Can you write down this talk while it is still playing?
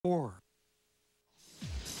4.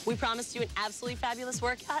 We promised you an absolutely fabulous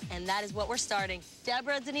workout, and that is what we're starting.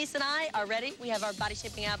 Deborah, Denise, and I are ready. We have our body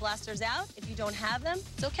shaping ab blasters out. If you don't have them,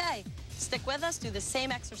 it's okay. Stick with us, do the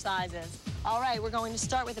same exercises. All right, we're going to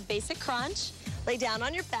start with a basic crunch. Lay down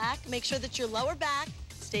on your back. Make sure that your lower back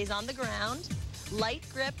stays on the ground. Light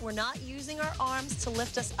grip. We're not using our arms to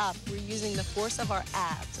lift us up. We're using the force of our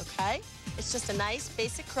abs, okay? It's just a nice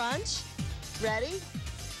basic crunch. Ready?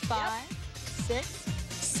 5, 6,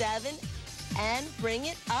 7, and bring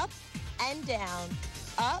it up and down.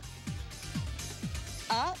 Up,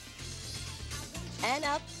 up, and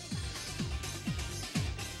up.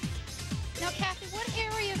 Now, Kathy, what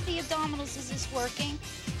area of the abdominals is this working?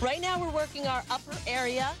 Right now, we're working our upper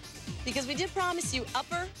area because we did promise you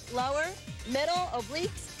upper, lower, middle,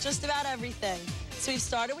 obliques, just about everything. So we've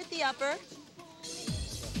started with the upper.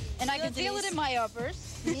 And I can feel it in my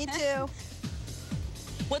uppers. Me too.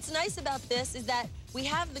 What's nice about this is that we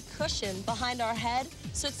have the cushion behind our head,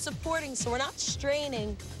 so it's supporting, so we're not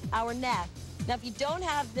straining our neck. Now, if you don't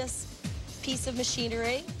have this piece of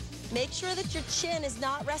machinery, make sure that your chin is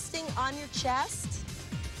not resting on your chest.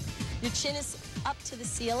 Your chin is up to the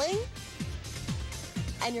ceiling,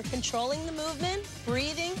 and you're controlling the movement,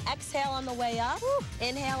 breathing, exhale on the way up,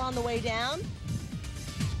 inhale on the way down.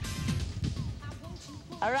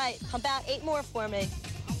 All right, pump out 8 more for me.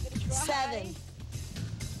 7,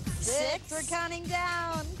 6, We're counting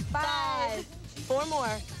down. 5, 4 more.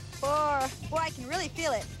 4. Boy, I can really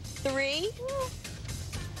feel it. 3,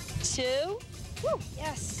 2,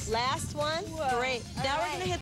 Yes. last one. Whoa. Great. Now we're going to hit